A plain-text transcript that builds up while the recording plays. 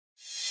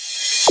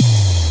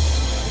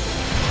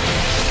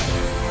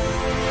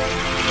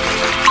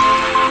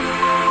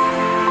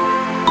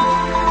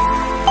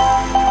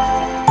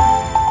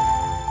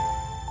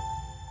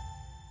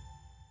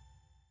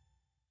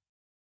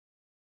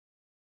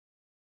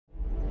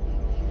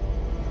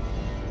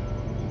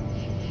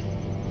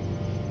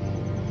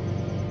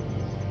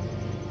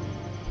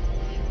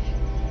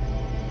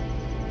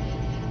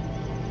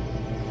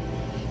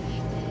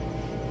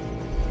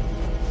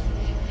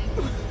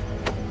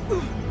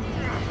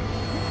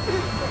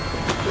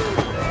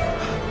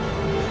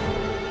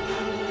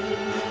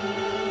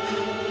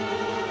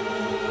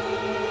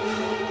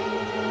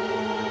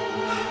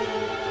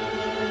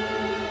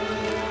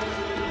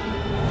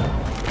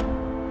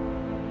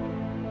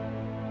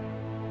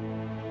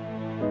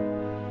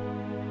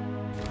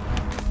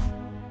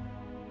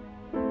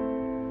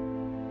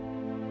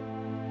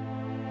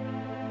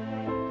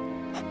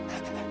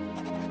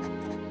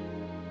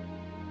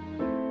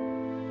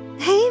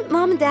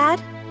Mom,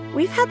 Dad,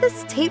 we've had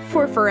this tape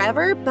for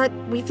forever, but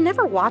we've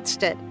never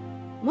watched it.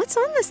 What's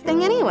on this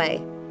thing anyway?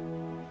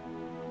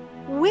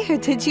 Where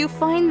did you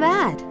find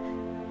that?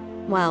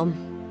 Well,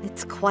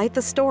 it's quite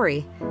the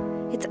story.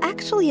 It's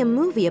actually a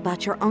movie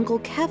about your Uncle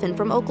Kevin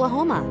from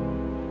Oklahoma.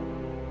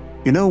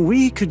 You know,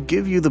 we could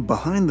give you the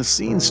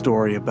behind-the-scenes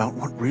story about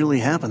what really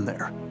happened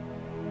there.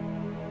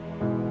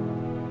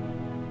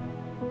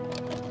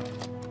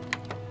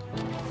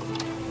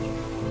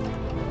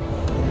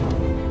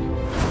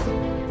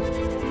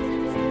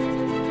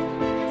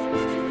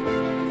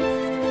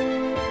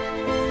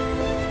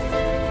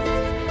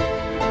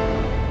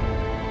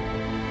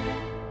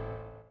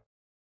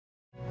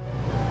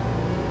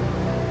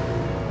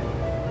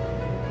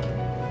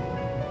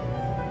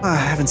 I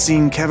haven't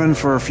seen Kevin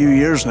for a few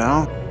years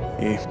now.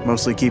 He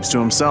mostly keeps to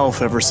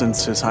himself ever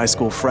since his high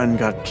school friend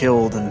got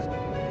killed and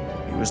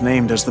he was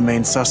named as the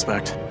main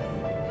suspect.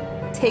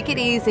 Take it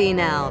easy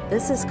now.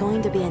 This is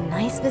going to be a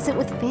nice visit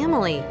with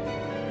family.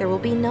 There will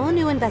be no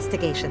new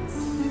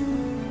investigations.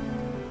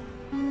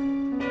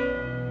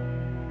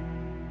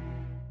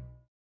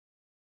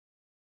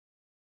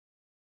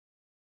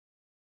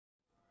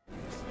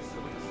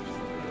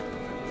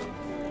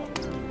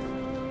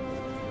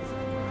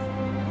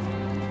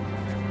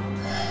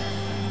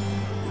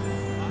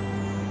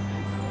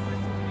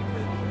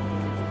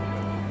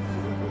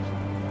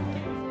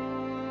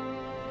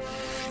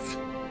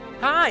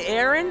 Hi,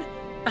 Aaron.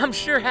 I'm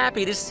sure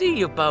happy to see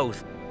you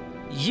both.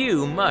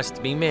 You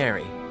must be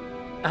Mary.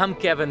 I'm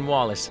Kevin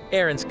Wallace,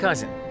 Aaron's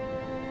cousin.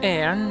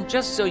 And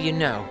just so you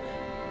know,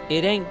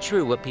 it ain't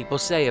true what people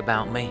say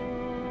about me.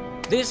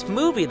 This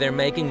movie they're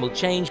making will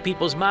change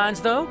people's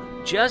minds, though.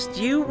 Just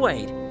you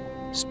wait.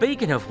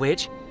 Speaking of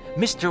which,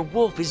 Mr.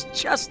 Wolf is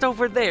just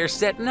over there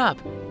setting up.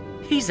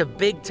 He's a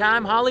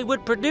big-time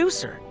Hollywood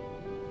producer.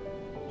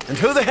 And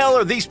who the hell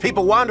are these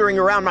people wandering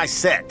around my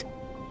set?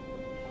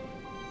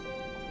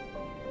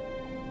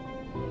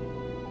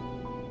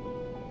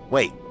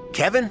 Wait,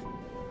 Kevin?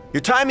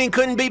 Your timing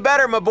couldn't be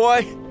better, my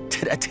boy.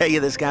 Did I tell you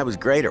this guy was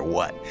great or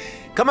what?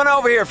 Come on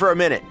over here for a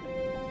minute.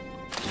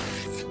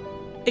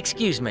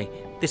 Excuse me,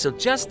 this'll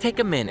just take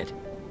a minute.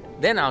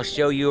 Then I'll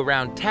show you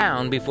around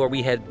town before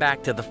we head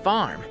back to the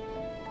farm.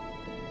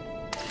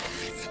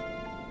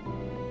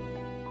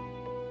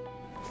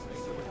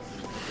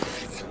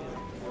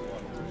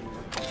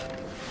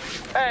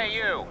 Hey,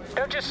 you.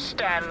 Don't just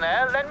stand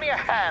there. Lend me a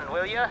hand,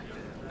 will you?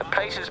 The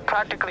place is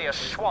practically a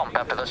swamp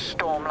after the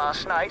storm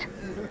last night.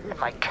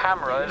 My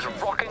camera is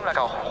rocking like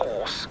a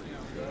horse.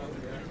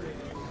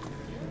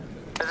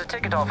 There's a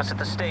ticket office at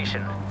the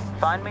station.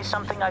 Find me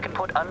something I can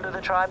put under the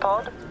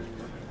tripod?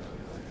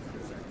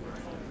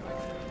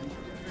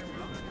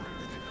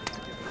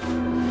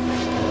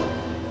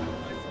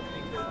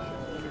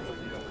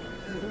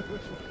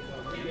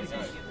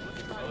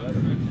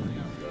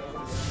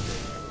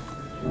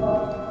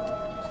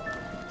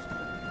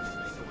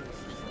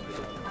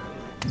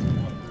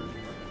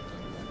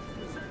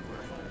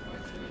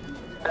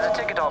 There's a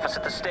ticket office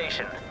at the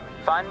station.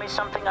 Find me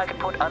something I can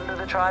put under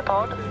the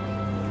tripod?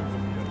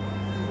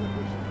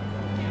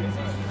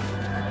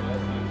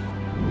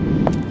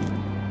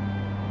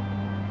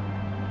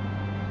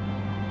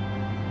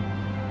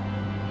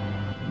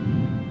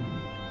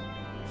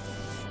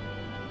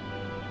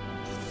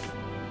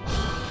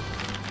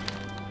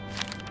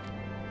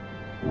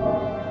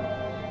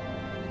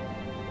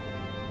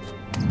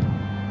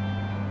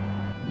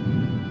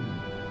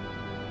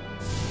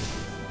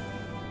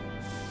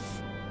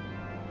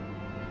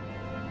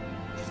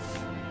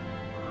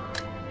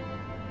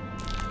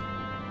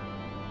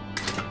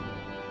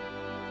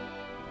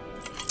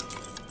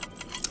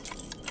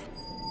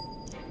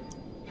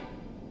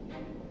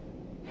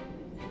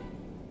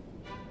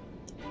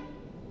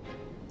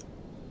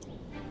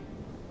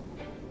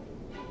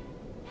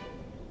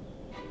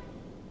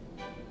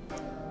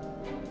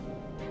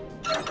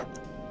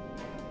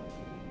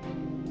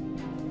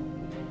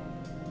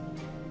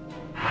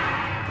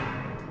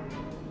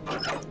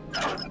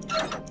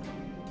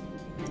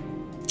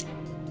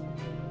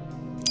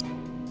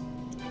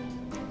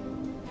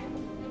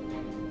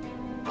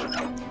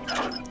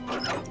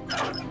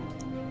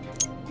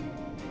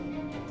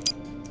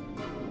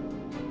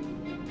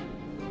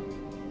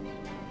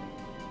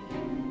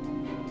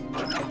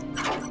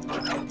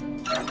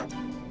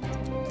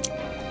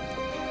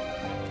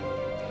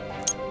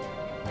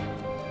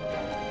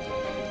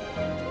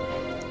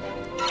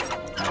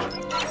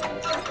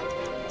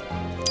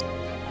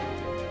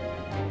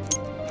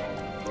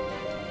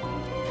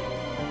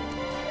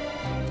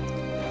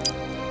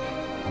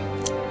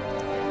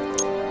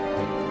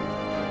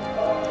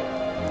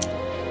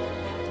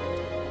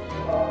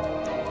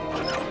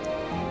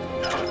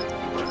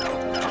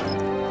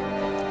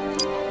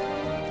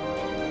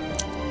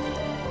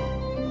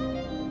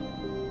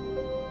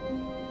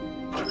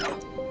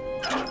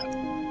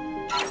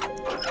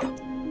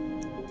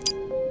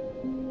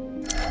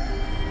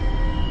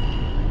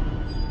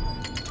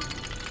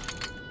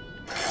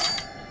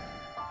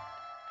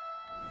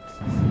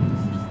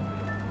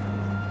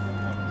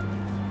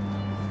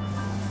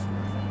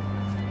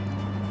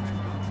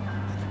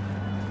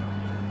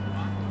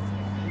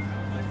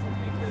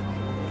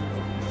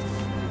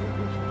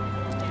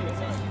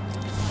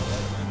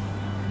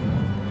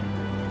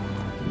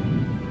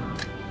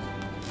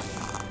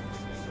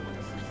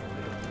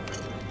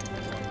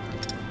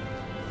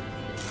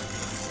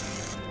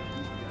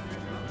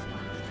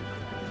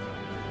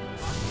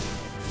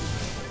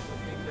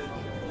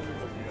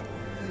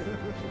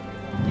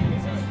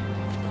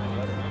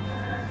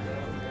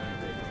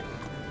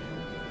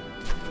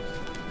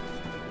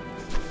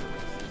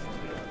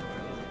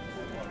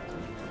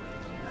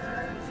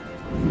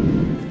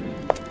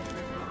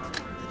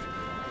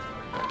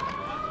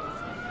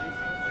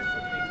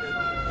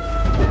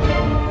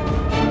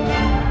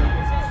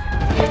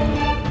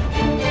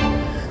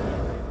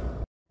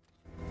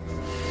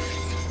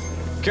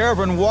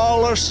 Kevin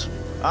Wallace,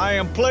 I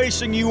am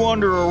placing you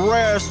under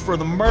arrest for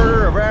the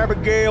murder of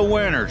Abigail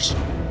Winters.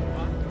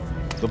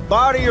 The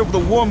body of the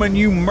woman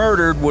you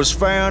murdered was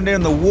found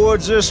in the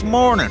woods this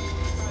morning.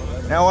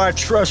 Now I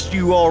trust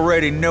you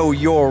already know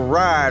your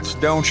rights,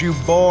 don't you,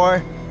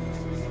 boy?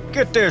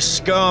 Get this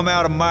scum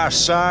out of my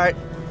sight.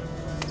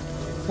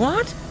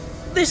 What?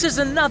 This is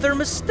another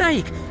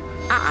mistake.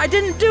 I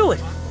didn't do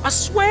it. I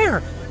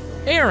swear.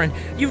 Aaron,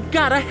 you've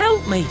gotta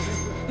help me.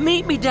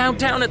 Meet me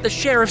downtown at the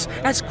sheriff's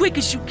as quick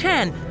as you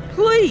can,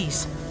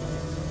 please.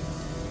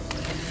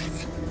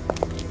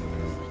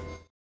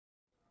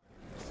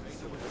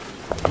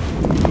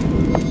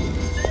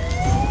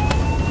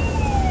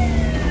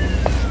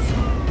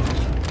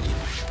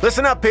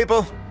 Listen up,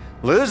 people.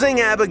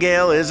 Losing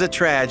Abigail is a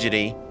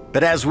tragedy,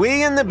 but as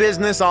we in the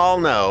business all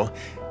know,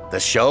 the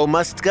show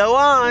must go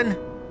on.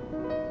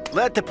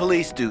 Let the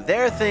police do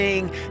their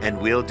thing, and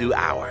we'll do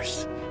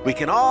ours. We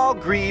can all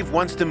grieve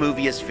once the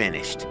movie is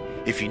finished.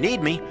 If you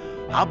need me,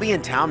 I'll be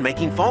in town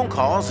making phone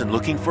calls and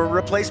looking for a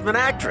replacement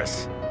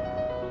actress.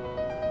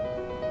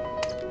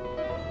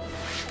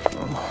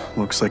 Oh,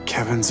 looks like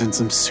Kevin's in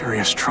some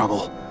serious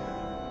trouble.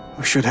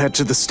 We should head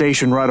to the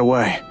station right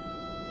away.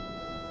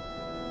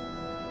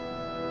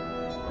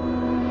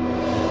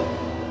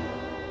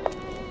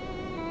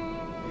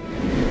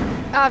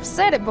 I've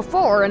said it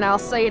before and I'll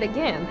say it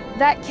again.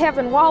 That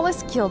Kevin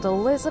Wallace killed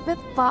Elizabeth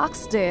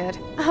Fox dead.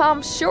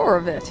 I'm sure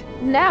of it.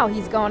 Now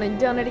he's gone and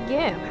done it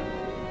again.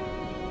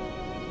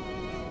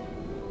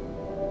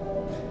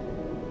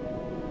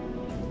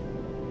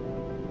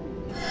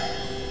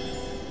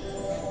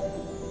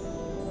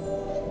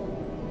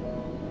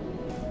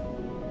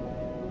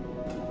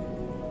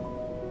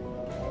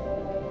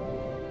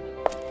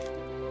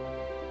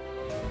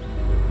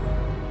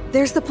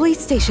 There's the police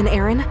station,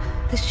 Aaron.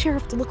 The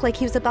sheriff looked like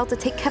he was about to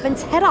take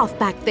Kevin's head off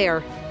back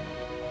there.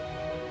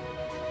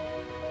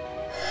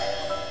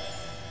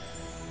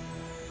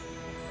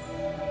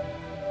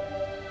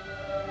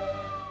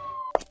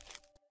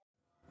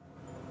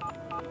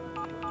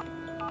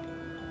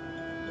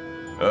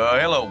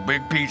 Hello,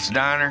 Big Pete's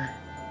Diner.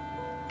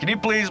 Can you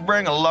please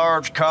bring a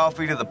large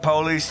coffee to the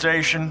police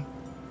station?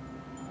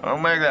 I'll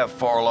make that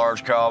 4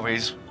 large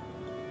coffees.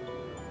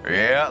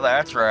 Yeah,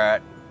 that's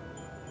right.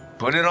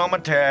 Put it on my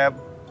tab.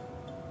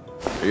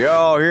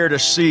 Y'all here to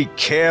see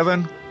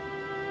Kevin?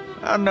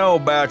 I know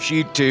about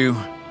you two.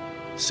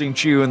 Seen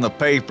you in the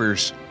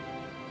papers.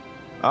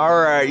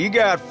 Alright, you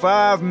got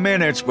 5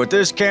 minutes, but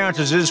this counts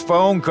as his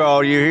phone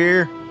call, you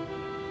hear?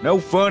 No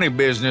funny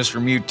business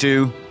from you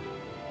two.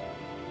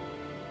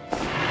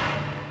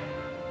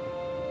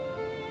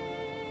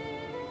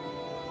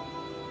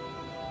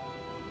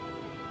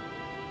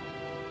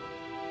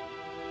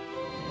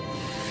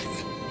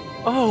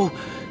 Oh,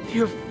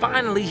 you're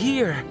finally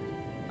here.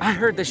 I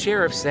heard the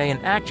sheriff say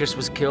an actress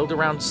was killed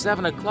around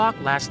 7 o'clock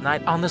last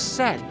night on the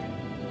set.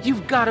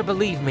 You've got to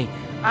believe me,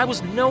 I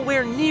was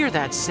nowhere near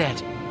that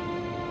set.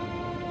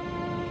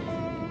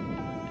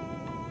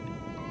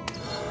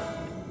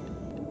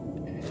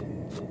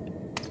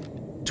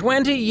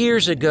 "20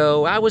 years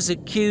ago, I was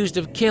accused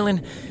of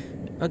killing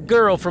a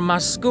girl from my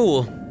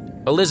school,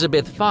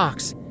 Elizabeth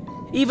Fox.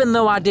 Even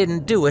though I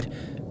didn't do it,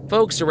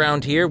 folks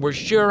around here were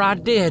sure I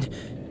did,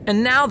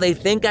 and now they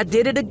think I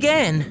did it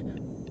again."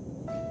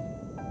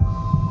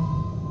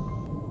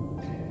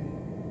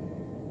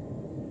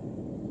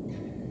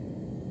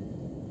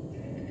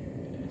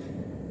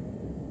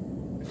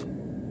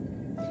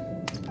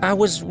 I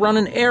was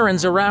running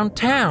errands around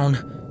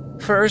town.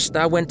 First,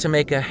 I went to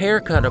make a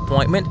haircut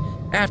appointment.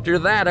 After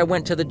that, I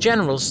went to the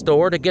general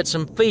store to get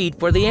some feed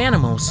for the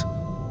animals.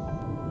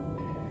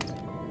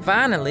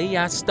 Finally,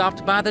 I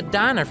stopped by the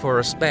diner for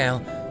a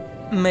spell.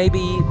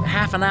 Maybe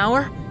half an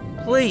hour?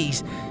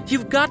 Please,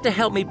 you've got to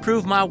help me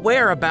prove my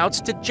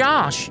whereabouts to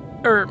Josh.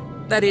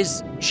 That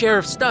is,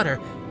 Sheriff Stutter.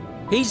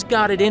 He's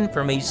got it in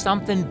for me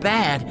something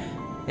bad,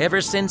 ever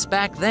since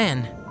back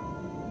then.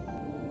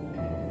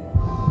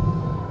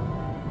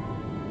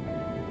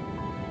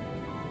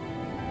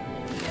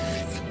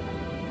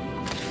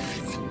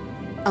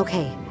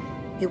 Okay,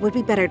 it would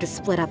be better to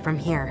split up from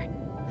here.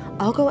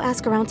 I'll go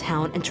ask around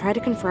town and try to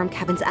confirm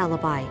Kevin's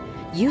alibi.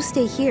 You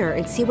stay here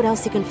and see what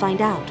else you can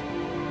find out.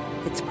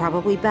 It's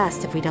probably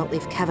best if we don't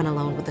leave Kevin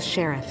alone with the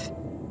sheriff.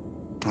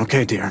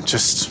 Okay, dear,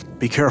 just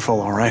be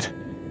careful, all right?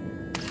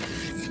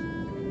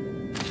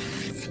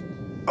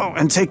 Oh,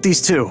 and take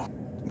these too.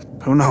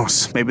 Who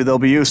knows, maybe they'll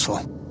be useful.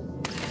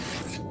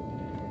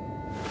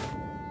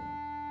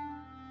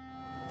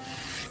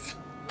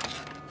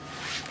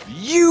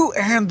 You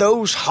and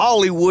those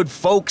Hollywood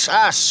folks,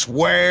 I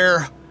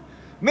swear.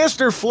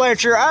 Mr.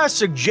 Fletcher, I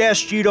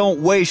suggest you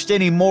don't waste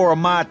any more of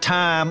my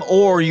time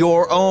or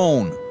your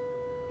own.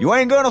 You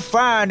ain't gonna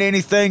find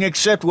anything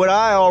except what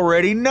I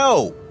already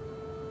know.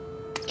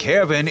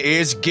 Kevin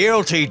is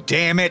guilty,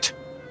 damn it.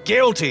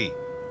 Guilty.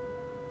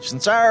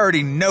 Since I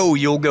already know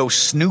you'll go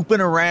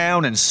snooping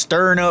around and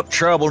stirring up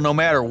trouble no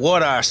matter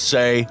what I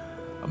say,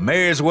 I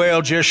may as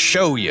well just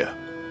show you.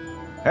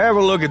 Have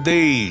a look at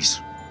these.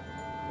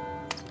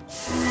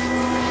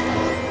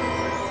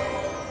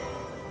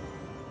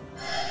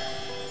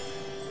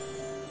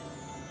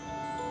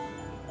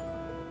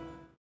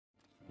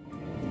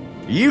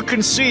 You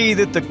can see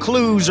that the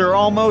clues are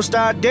almost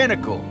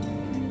identical.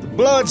 The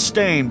blood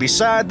stain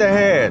beside the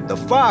head, the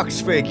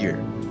fox figure.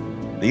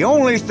 The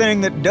only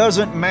thing that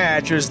doesn't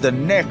match is the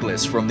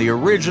necklace from the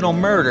original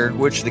murder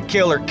which the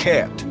killer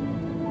kept.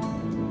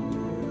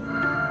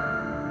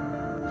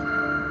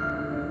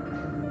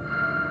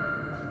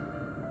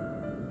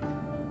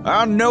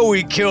 I know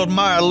he killed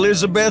my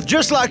Elizabeth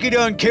just like he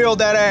done killed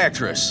that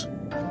actress.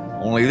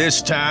 Only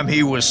this time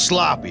he was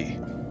sloppy.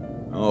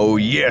 Oh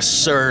yes,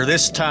 sir,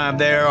 this time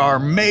there are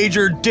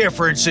major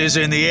differences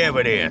in the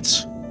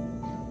evidence.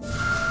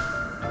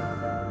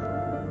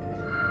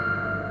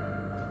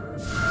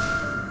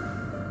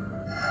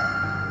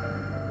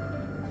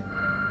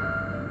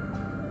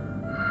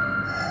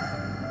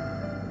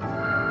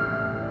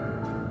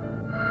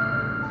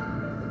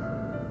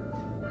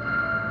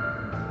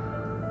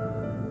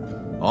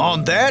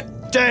 On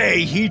that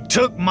day, he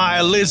took my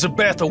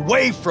Elizabeth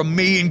away from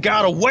me and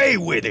got away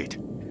with it.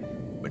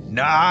 But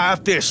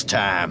not this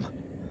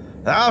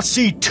time. I'll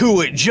see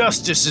to it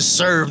justice is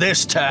served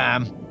this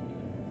time.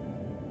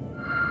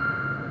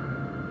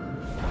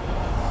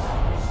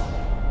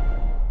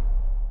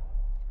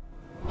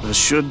 This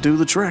should do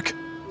the trick.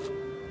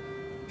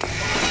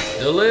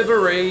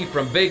 Delivery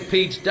from Big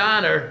Pete's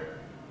Diner.